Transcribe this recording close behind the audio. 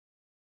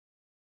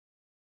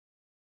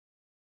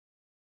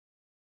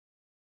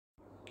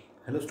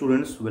Hello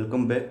students,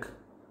 welcome back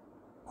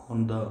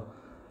on the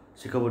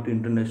Sikhavati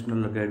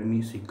International Academy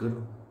Seeker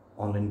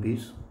online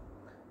base.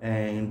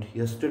 And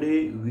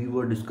yesterday we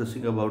were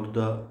discussing about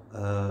the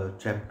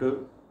chapter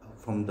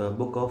from the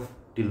book of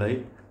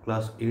Delight,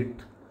 class 8th,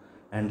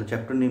 and the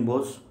chapter name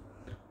was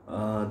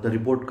the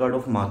report card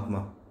of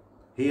Mahatma.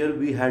 Here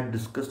we had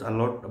discussed a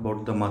lot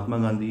about the Mahatma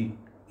Gandhi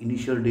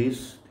initial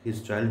days,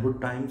 his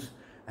childhood times,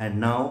 and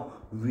now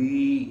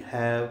we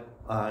have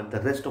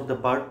the rest of the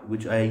part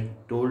which I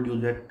told you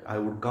that I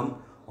would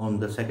come on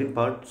the second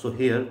part. So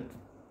here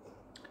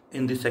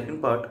in the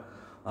second part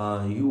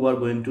you are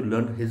going to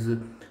learn his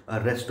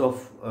rest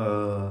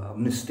of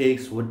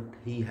mistakes, what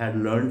he had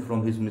learned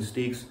from his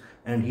mistakes,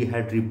 and he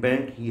had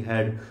repent, he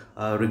had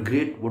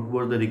regret, what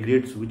were the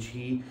regrets which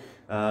he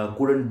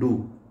couldn't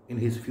do in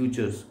his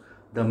futures,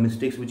 the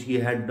mistakes which he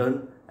had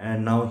done,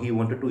 and now he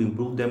wanted to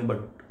improve them,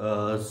 but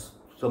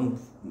some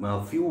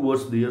few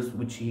words there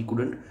which he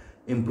couldn't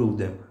improve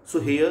them. So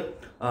here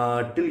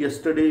till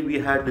yesterday we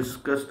had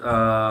discussed,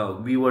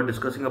 we were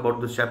discussing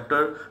about this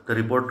chapter, the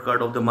report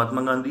card of the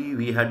Mahatma Gandhi.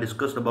 We had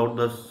discussed about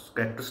the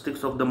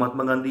characteristics of the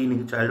Mahatma Gandhi in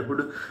his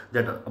childhood,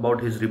 that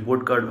about his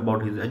report card,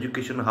 about his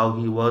education, how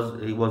he was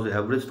an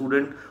average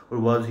student or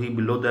was he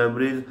below the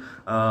average.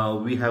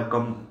 We have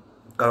come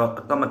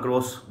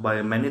across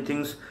by many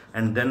things,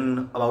 and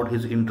then about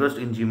his interest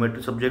in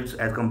geometry subjects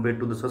as compared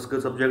to the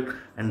Sanskrit subject,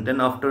 and then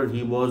after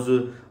he was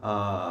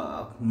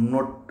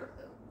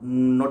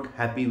not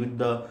happy with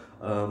the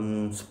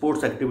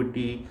sports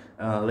activity,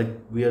 like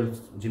where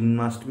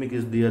gymnastics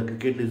is there,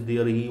 cricket is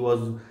there.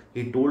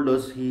 He told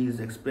us he is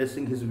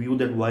expressing his view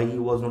that why he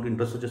was not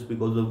interested, just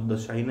because of the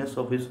shyness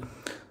of his,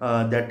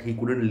 that he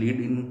couldn't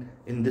lead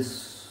in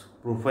this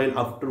profile.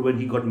 After when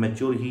he got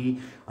mature, he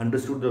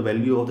understood the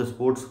value of the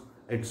sports.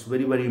 It's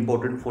very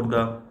important for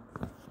the,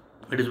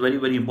 it is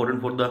very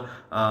important for the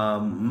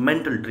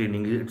mental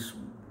training. It's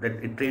that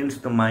it trains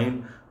the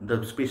mind, the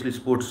especially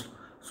sports.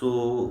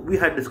 So we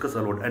had discussed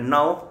a lot, and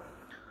now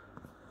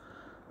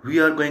we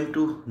are going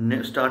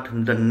to start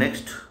the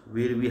next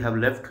where we have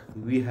left.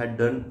 We had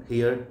done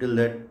here till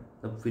that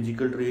the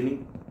physical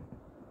training,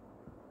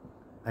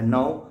 and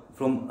now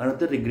from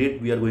another regret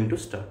we are going to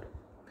start.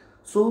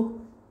 So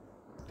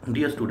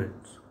dear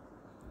students,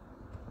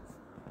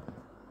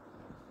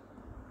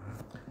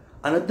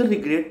 another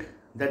regret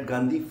that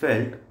Gandhi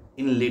felt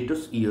in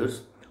latest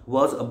years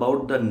was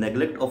about the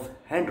neglect of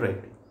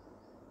handwriting.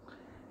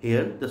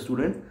 Here the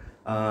student,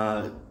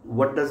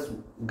 what does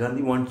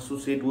Gandhi wants to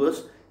say to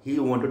us? He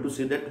wanted to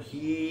say that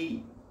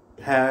he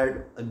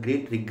had a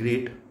great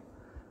regret.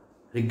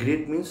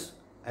 Regret means,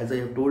 as I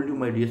have told you,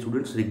 my dear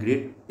students,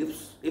 regret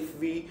if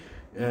we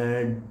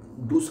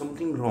do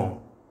something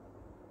wrong,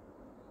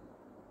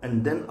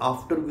 and then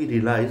after we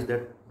realize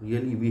that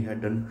really we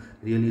had done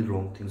really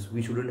wrong things,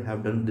 we shouldn't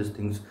have done these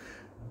things.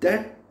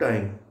 That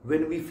time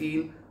when we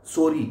feel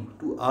sorry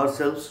to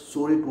ourselves,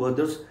 sorry to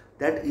others,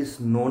 that is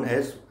known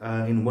as,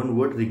 in one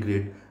word,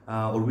 regret,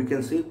 or we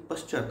can say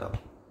paschatap.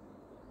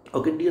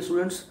 Okay, dear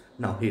students,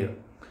 now here,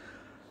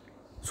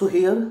 so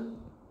here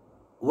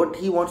what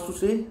he wants to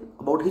say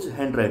about his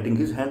handwriting.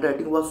 His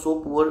handwriting was so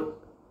poor,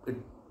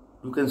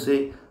 you can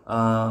say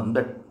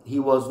that he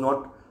was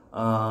not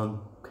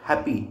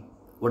happy.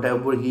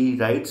 Whatever he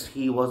writes,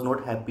 he was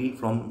not happy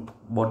from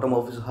bottom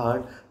of his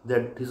heart,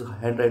 that his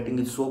handwriting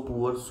is so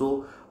poor,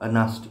 so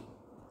nasty.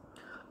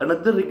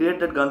 Another regret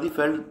that Gandhi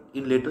felt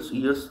in latest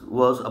years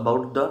was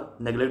about the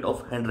neglect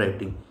of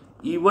handwriting.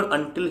 Even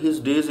until his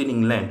days in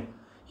England,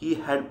 he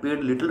had paid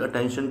little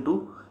attention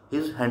to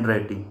his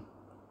handwriting.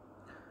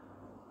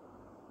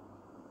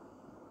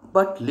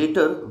 But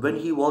later, when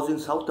he was in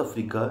South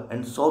Africa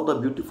and saw the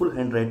beautiful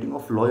handwriting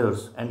of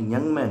lawyers and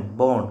young men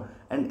born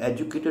and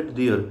educated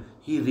there,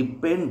 he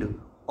repented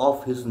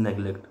of his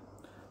neglect.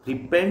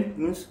 Repent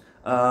means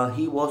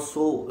he was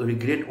so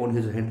regret on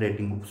his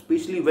handwriting,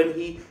 especially when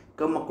he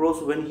come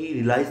across, when he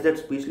realized that,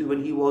 especially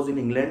when he was in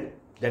England.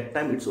 That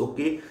time it's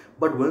okay,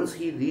 but once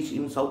he reached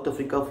in South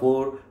Africa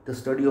for the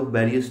study of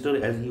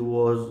barrister, as he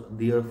was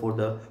there for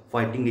the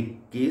fighting a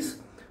case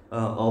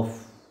of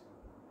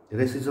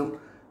racism,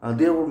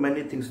 there were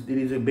many things. There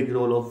is a big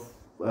role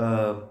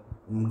of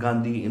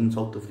Gandhi in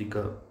South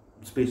Africa,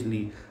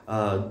 especially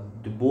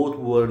both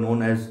were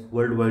known as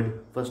worldwide.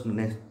 First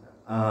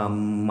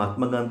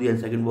Mahatma Gandhi, and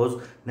second was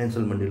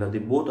Nelson Mandela. They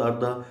both are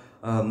the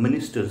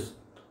ministers,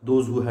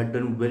 those who had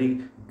done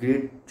very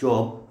great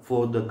job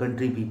for the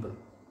country people.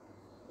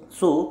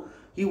 So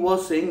he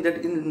was saying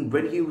that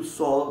when he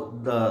saw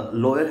the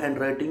lawyer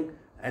handwriting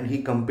and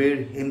he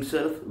compared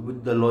himself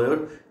with the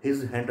lawyer,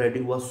 his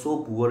handwriting was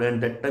so poor,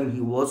 and that time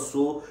he was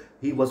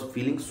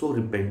feeling so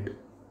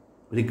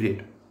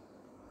regret,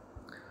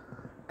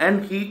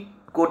 and he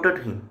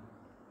quoted him,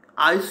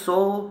 "I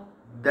saw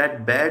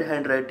that bad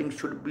handwriting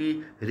should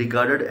be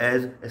regarded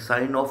as a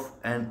sign of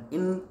an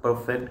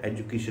imperfect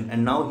education."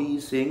 And now he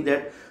is saying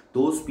that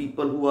those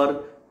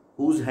people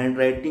whose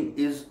handwriting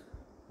is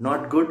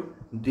not good,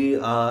 they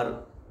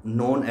are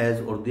known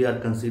as, or they are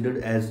considered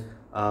as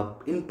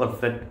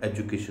imperfect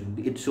education.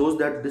 It shows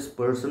that this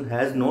person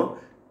has no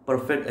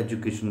perfect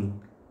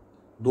education,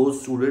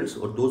 those students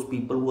or those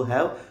people who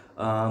have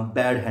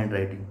bad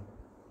handwriting.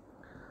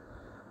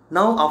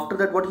 Now, after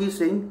that, what he is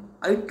saying,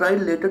 I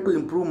tried later to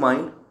improve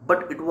mine,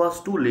 but it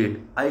was too late.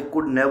 I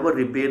could never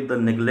repair the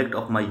neglect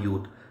of my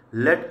youth.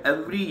 Let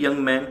every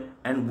young man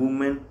and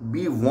woman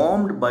be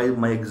warmed by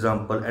my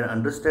example and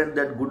understand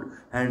that good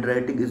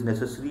handwriting is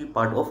necessary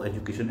part of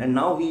education. And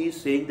now he is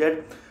saying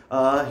that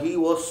he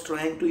was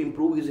trying to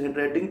improve his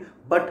handwriting,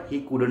 but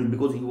he couldn't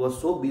because he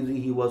was so busy.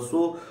 He was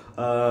so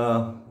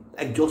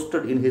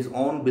exhausted in his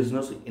own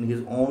business, in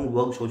his own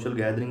work, social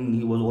gathering.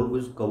 He was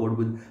always covered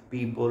with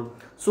people,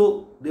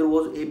 so there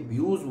was a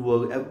huge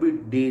work every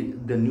day.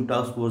 The new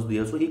task was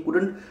there, so he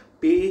couldn't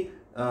pay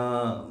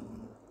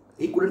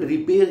he couldn't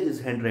repair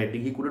his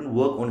handwriting, he couldn't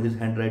work on his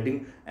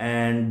handwriting.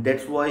 And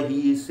that's why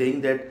he is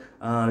saying that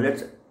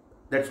let's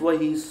that's why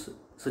he's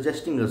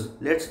suggesting us,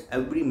 let's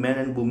every man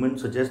and woman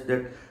suggest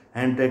that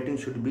handwriting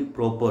should be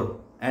proper.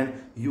 And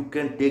you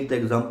can take the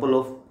example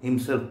of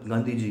himself,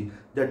 Gandhiji,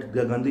 that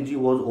the Gandhiji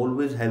was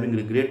always having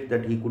regret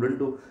that he couldn't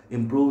to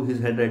improve his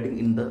handwriting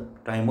in the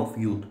time of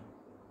youth.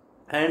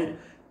 And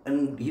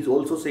he's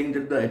also saying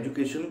that the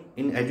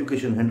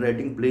education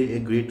handwriting play a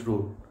great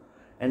role.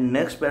 And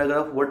next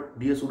paragraph, what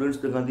dear students,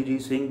 the Gandhiji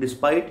is saying,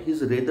 despite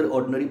his rather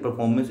ordinary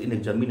performance in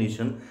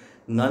examination,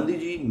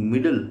 Gandhiji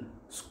middle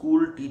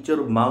school teacher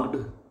marked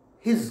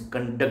his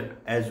conduct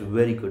as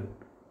very good.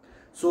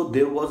 So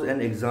there was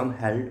an exam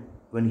held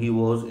when he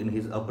was in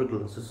his upper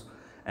classes,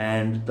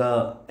 and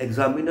the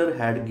examiner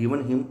had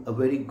given him a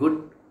very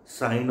good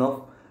sign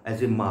of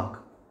as a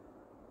mark.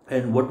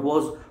 And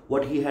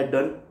what he had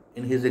done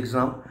in his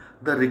exam,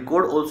 the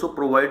record also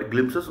provide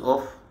glimpses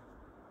of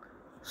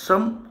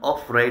some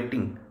of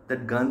writing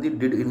that Gandhi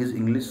did in his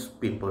English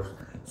papers.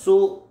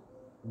 So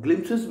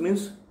glimpses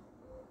means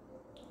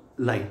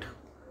light.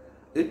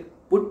 It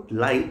put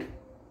light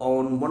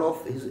on one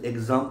of his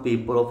exam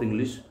paper of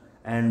English,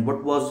 and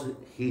what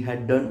he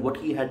had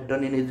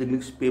done in his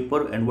English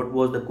paper, and what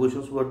was the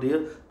questions were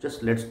there.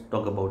 Just let's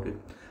talk about it.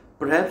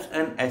 Perhaps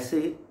an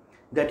essay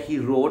that he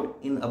wrote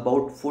in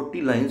about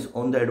 40 lines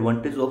on the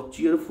advantage of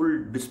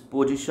cheerful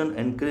disposition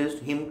encouraged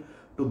him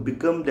to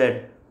become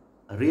that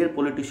rare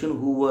politician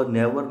who were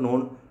never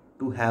known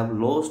to have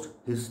lost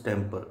his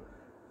temper.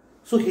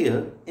 So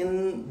here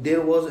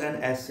there was an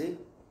essay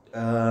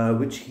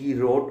which he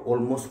wrote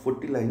almost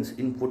 40 lines.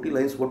 In 40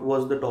 lines, what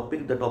was the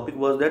topic? The topic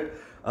was that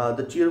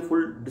the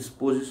cheerful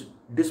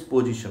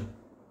disposition.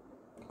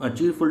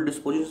 Cheerful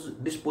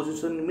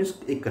disposition means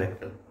a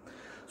character.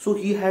 So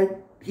he had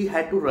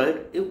to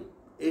write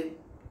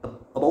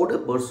about a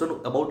person,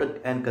 about a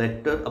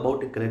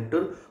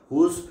character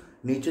whose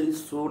nature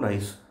is so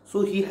nice.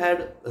 So he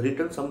had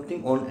written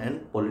something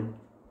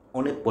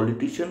on a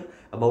politician,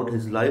 about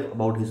his life,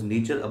 about his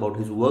nature, about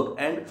his work,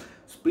 and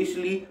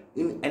especially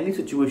in any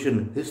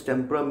situation, his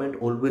temperament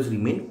always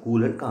remained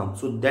cool and calm.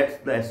 So that's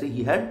the essay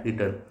he had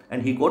written,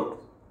 and he got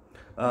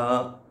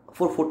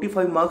for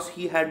 45 marks.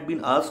 He had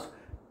been asked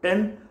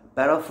 10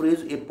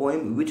 paraphrase a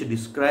poem which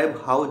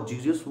describe how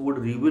Jesus would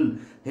reveal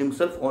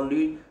himself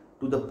only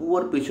to the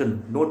poor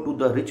patient, not to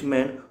the rich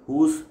man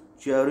whose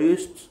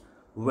chariots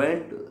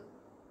went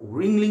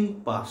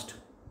ringling past.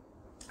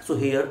 So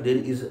here there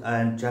is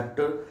a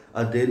chapter,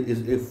 there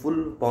is a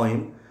full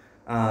poem,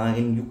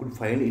 and you could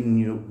find in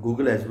your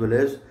Google as well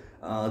as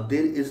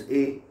there is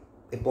a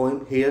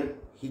poem here.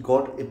 He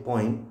got a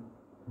poem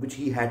which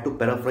he had to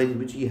paraphrase,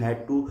 which he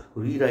had to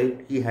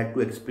rewrite. He had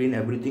to explain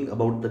everything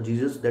about the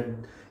Jesus. That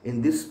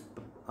in this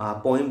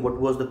poem,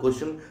 what was the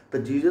question? The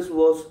Jesus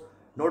was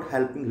not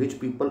helping rich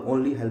people,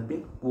 only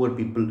helping poor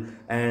people.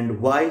 And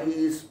why he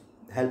is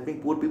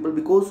helping poor people?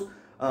 Because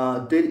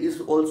there is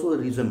also a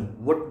reason.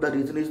 What the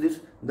reason is this?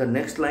 The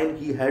next line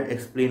he had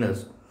explained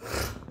us.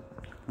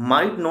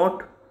 Might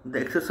not the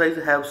exercise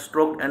have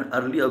struck an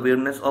early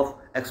awareness of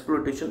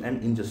exploitation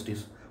and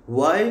injustice?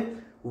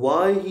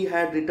 Why he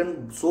had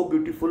written so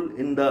beautiful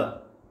in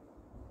the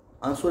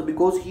answer?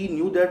 Because he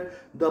knew that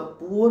the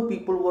poor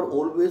people were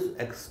always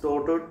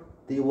extorted,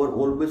 they were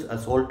always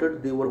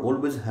assaulted, they were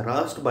always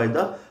harassed by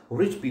the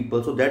rich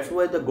people. So that's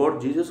why the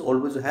God Jesus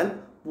always helped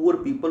poor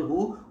people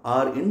who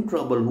are in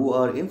trouble, who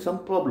are in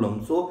some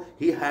problem. So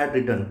he had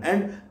written,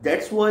 and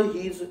that's why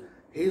his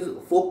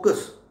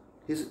focus,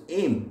 his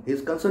aim,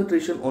 his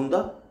concentration on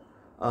the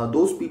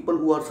those people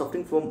who are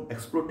suffering from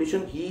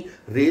exploitation. He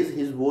raised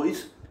his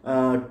voice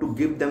to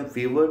give them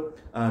favor,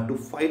 to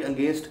fight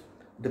against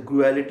the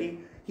cruelty.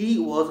 He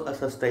was a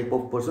such type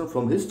of person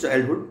from his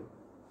childhood.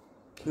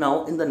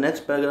 Now in the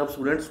next paragraph,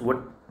 students, what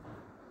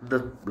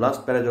the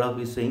last paragraph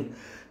is saying,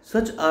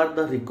 such are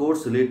the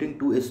records relating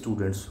to a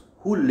students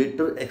who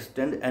later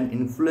extend an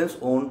influence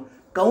on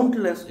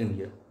countless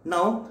India.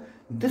 Now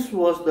this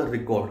was the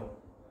record.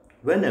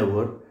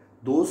 Whenever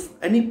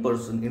any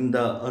person in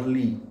the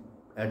early,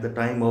 at the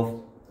time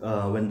of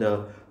when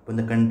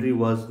the country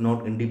was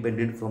not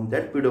independent, from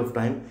that period of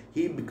time,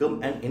 he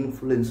become an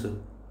influencer.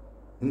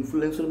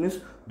 Influencer means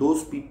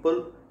those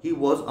people, he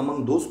was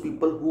among those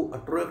people who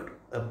attract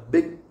a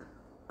big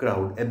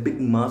crowd, a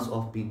big mass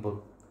of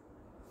people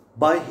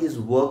by his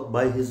work,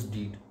 by his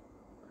deed.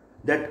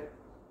 that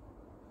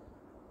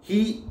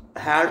he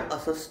had a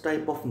such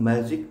type of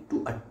magic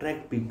to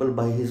attract people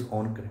by his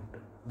own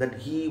character,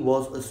 that he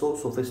was a so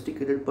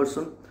sophisticated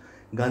person.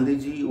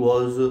 Gandhiji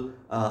was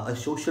a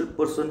social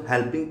person,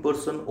 helping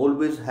person,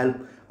 always help.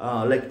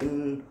 Like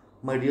in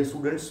my dear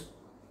students,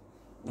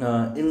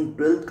 in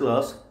 12th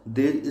class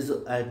there is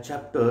a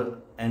chapter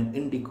and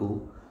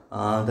indigo.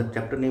 The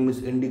chapter name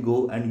is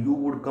indigo, and you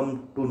would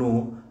come to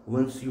know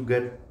once you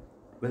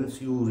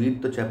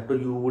read the chapter,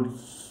 you would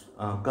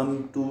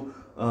come to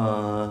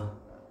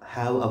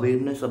have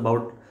awareness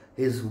about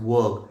his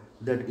work,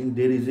 that in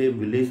there is a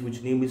village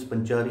which name is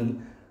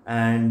Pancharan,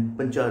 and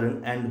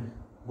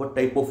what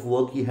type of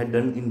work he had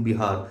done in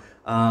Bihar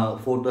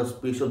for the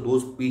special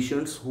those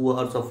patients who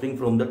are suffering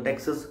from the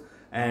taxes,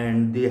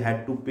 and they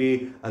had to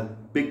pay a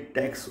big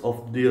tax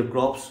of their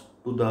crops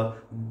to the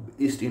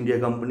East India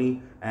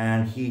Company,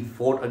 and he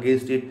fought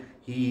against it.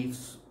 He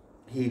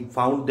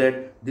found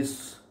that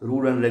this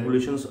rule and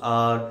regulations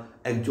are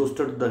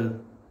exhausted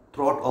the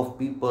throat of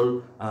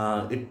people.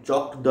 It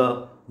choked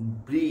the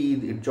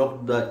breathe. It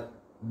choked the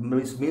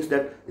means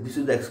that this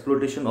is the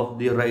exploitation of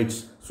their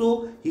rights.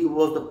 So he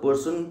was the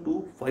person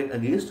to fight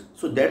against.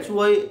 So that's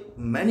why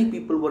many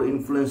people were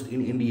influenced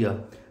in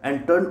India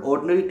and turned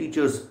ordinary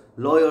teachers,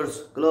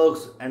 lawyers,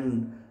 clerks,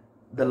 and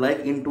the like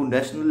into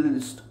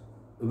nationalists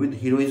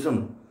with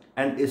heroism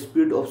and a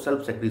spirit of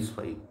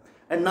self-sacrifice.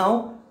 And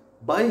now,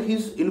 by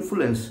his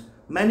influence,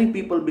 many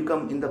people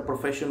become in the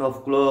profession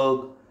of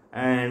clerk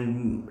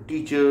and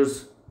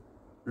teachers,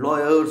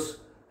 lawyers,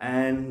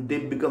 and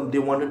they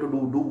wanted to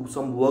do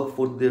some work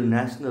for their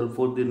national,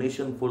 for their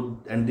nation,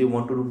 and they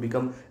wanted to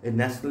become a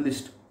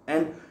nationalist.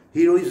 And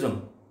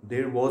heroism,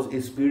 there was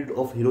a spirit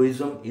of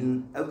heroism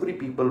in every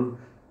people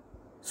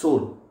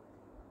soul,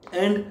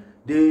 and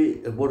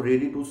they were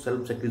ready to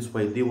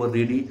self-sacrifice. They were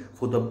ready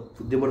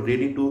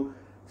to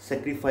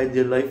sacrifice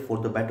their life for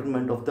the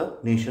betterment of the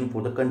nation,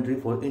 for the country,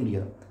 for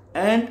India.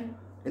 And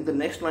in the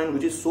next line,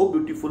 which is so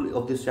beautiful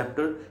of this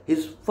chapter,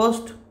 his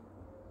first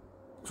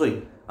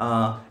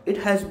it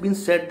has been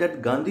said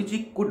that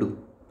Gandhiji could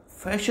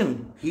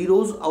fashion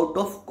heroes out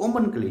of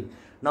common clay.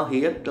 Now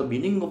here the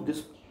meaning of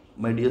this,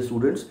 my dear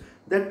students,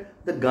 that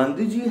the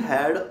Gandhiji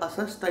had a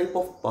such type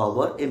of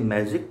power, a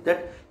magic,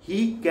 that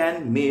he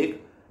can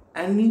make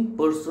any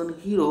person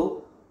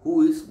hero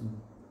who is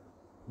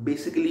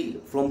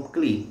basically from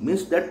clay.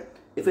 Means that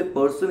if a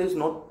person is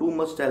not too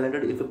much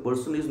talented, if a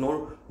person is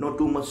not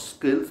too much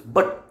skills,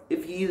 but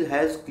if he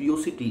has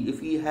curiosity, if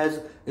he has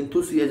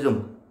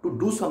enthusiasm to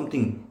do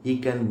something, he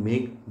can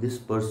make this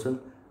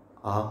person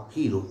a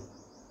hero.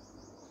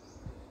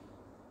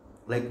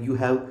 Like you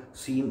have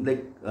seen,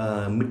 like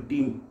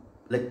mitti,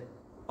 like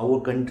our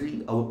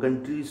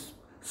country's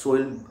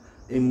soil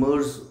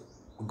immerse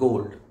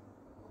gold.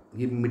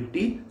 ये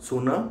मिट्टी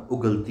सोना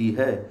उगलती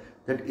है.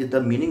 That is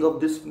the meaning of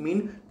this.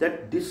 Mean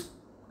that this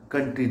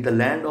country, the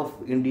land of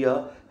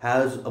India,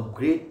 has a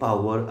great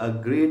power, a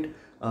great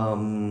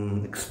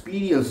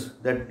experience,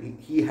 that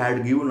he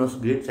had given us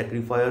great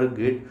sacrifice,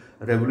 great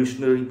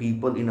revolutionary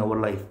people in our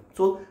life.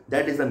 So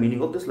that is the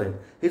meaning of this line.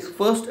 His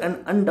first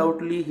and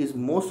undoubtedly his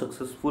most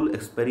successful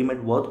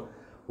experiment was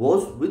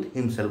with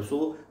himself.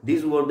 So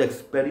these were the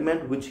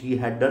experiment which he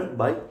had done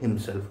by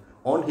himself,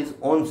 on his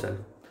own self.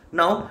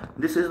 Now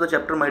this is the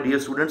chapter, my dear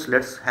students.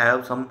 Let's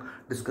have some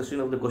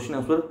discussion of the question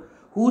answer.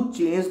 Who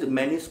changed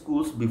many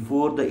schools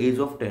before the age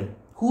of 10?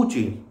 Who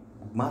changed?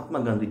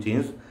 Mahatma Gandhi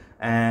changed,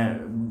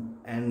 and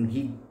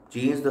he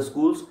changed the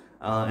schools,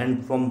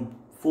 and from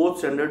 4th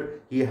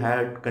standard he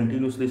had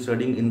continuously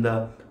studying in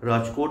the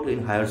Rajkot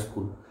in higher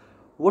school.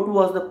 What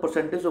was the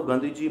percentage of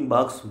Gandhiji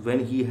marks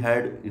when he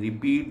had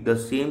repeat the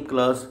same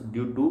class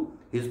due to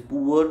his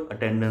poor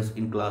attendance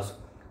in class?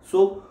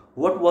 So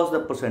what was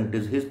the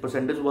percentage? His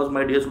percentage was,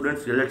 my dear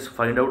students, let's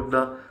find out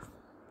the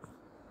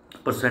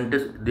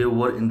percentage. They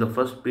were in the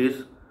first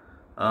page.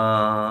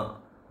 Gandhiji,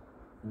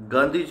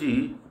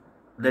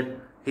 that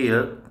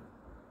here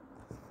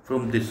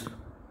from this,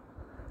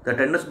 the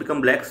attendance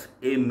become lakhs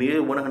a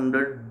mere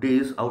 100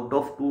 days out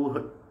of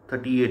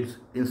 238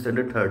 in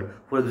standard third.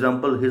 For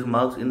example, his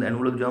marks in the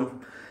annual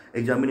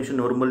examination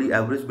normally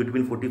average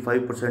between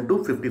 45%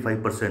 to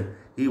 55%.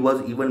 He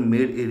was even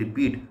made a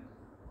repeat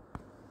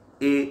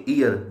a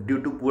year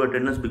due to poor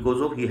attendance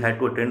because of he had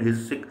to attend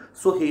his sick.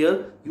 So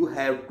here you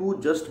have to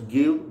just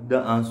give the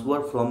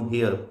answer from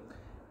here.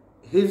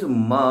 His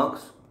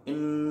marks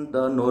in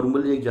the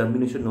normally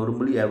examination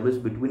normally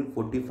average between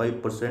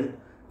 45%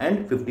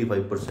 and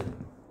 55%.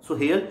 So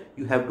here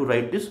you have to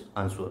write this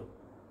answer.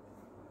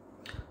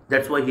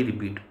 That's why he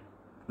repeat.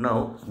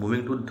 Now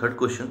moving to the third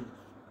question.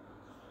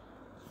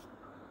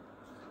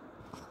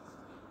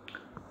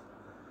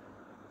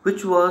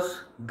 Which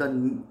was the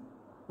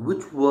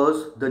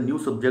new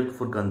subject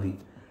for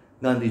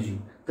Gandhiji?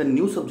 The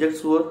new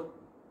subjects were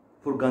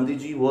for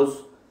Gandhiji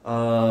was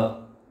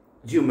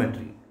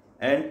geometry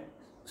and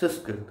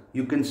Sanskrit.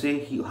 You can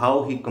say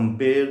how he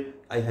compared.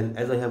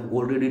 As I have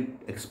already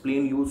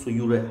explained you, so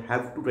you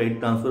have to write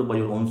the answer by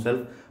your own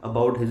self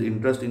about his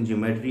interest in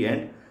geometry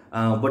and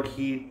but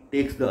he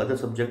takes the other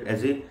subject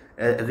as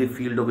a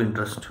field of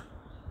interest.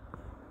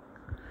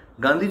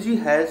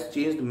 Gandhiji has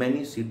changed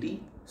many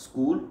city,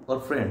 school or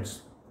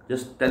friends.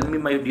 Just tell me,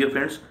 my dear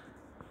friends.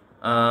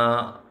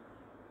 Uh,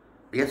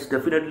 yes,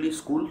 definitely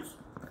schools.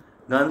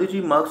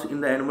 Gandhiji marks in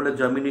the annual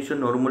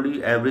examination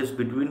normally average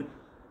between,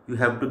 you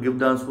have to give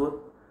the answer.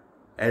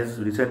 As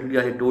recently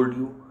I told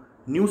you,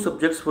 new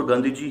subjects for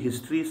Gandhiji: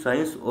 history,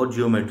 science or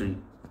geometry.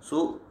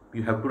 So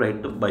you have to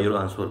write by your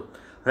answer.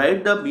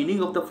 Write the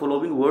meaning of the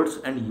following words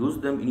and use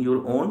them in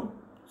your own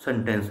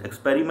sentence.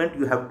 Experiment,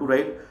 you have to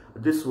write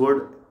this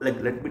word,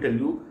 like let me tell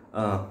you,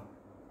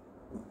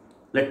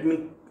 let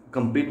me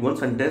complete one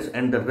sentence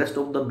and the rest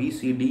of the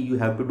BCD you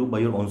have to do by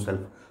your own self.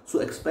 So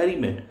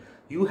experiment,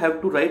 you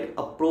have to write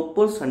a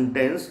proper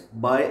sentence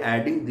by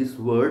adding this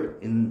word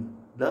in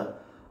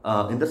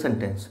the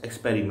sentence.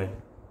 Experiment.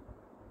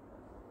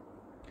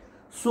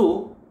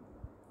 So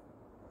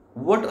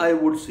what I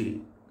would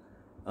say,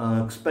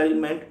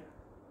 experiment,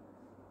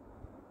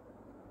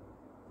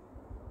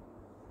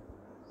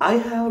 I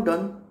have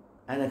done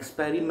an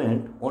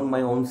experiment on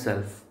my own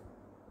self,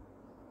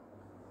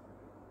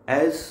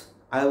 as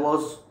I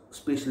was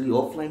especially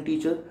offline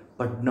teacher,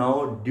 but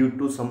now due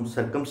to some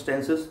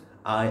circumstances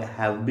I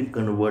have been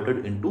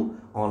converted into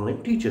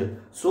online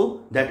teacher.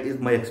 So that is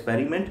my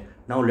experiment.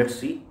 Now let's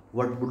see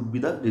what would be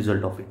the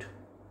result of it.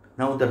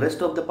 Now the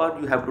rest of the part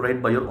you have to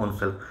write by your own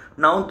self.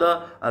 Now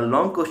the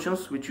long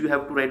questions which you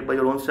have to write by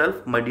your own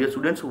self, my dear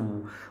students.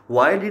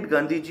 Why did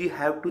Gandhiji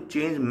have to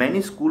change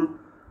many school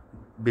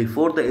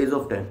before the age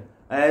of 10?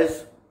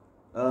 As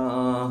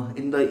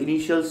in the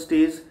initial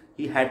stage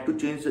he had to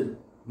change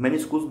many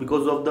schools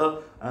because of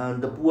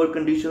the poor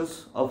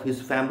conditions of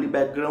his family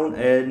background,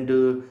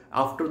 and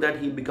after that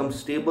he becomes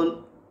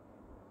stable.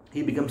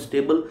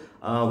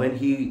 When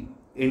he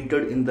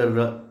entered in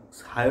the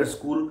higher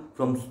school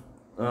from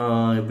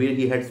where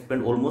he had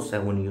spent almost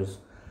 7 years.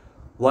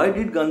 Why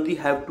did Gandhi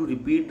have to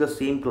repeat the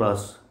same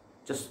class?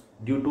 Just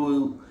due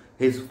to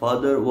his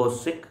father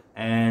was sick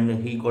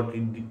and he got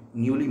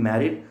newly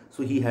married,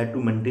 so he had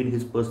to maintain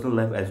his personal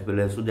life as well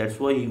as, so that's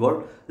why he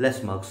got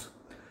less marks,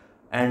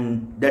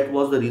 and that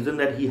was the reason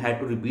that he had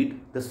to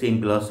repeat the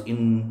same class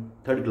in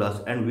third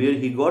class, and where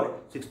he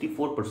got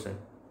 64%.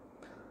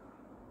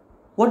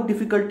 What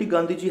difficulty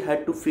Gandhiji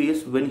had to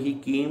face when he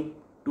came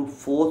to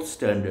fourth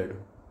standard?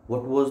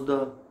 What was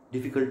the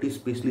difficulty,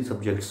 especially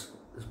subjects,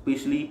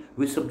 especially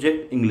which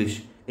subject?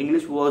 English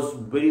was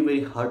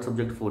very hard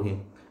subject for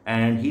him,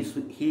 and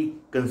he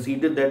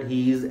considered that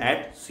he is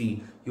at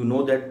C. You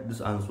know that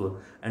this answer,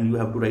 and you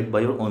have to write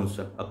by your own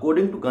self.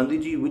 According to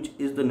Gandhiji, which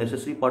is the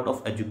necessary part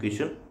of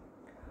education?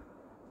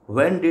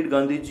 When did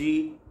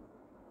Gandhiji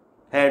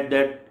had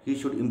that he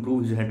should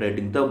improve his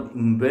handwriting? The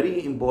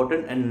very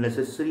important and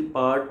necessary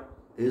part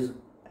is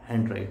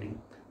handwriting.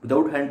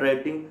 Without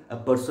handwriting, a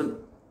person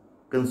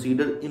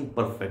considered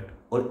imperfect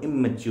or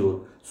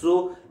immature.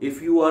 So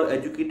if you are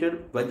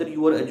educated, whether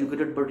you are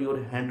educated but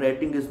your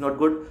handwriting is not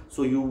good,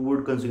 so you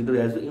would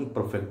consider as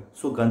imperfect.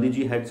 So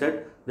Gandhiji had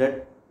said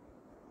that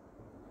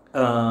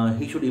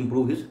he should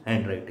improve his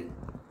handwriting.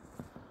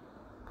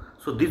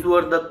 So these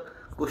were the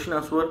question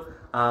answer,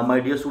 my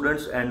dear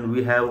students, and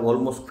we have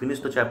almost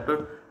finished the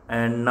chapter.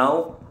 And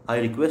now I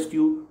request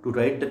you to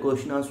write the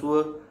question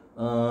answer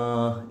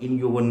in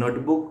your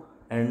notebook,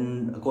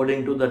 and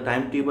according to the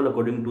timetable,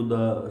 according to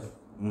the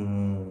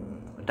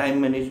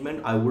time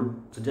management, I would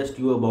suggest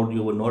you about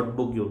your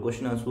notebook, your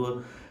question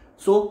answer.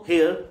 So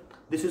here,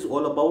 this is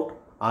all about.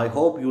 I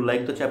hope you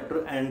like the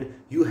chapter and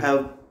you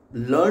have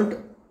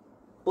learned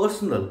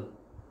personal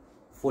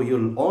for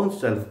your own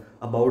self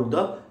about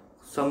the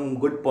some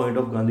good point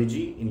of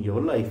Gandhiji in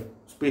your life,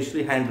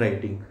 especially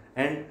handwriting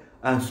and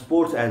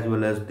sports as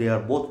well, as they are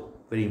both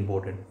very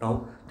important.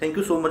 Now, thank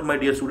you so much, my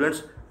dear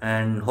students,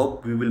 and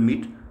hope we will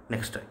meet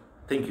next time.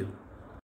 Thank you.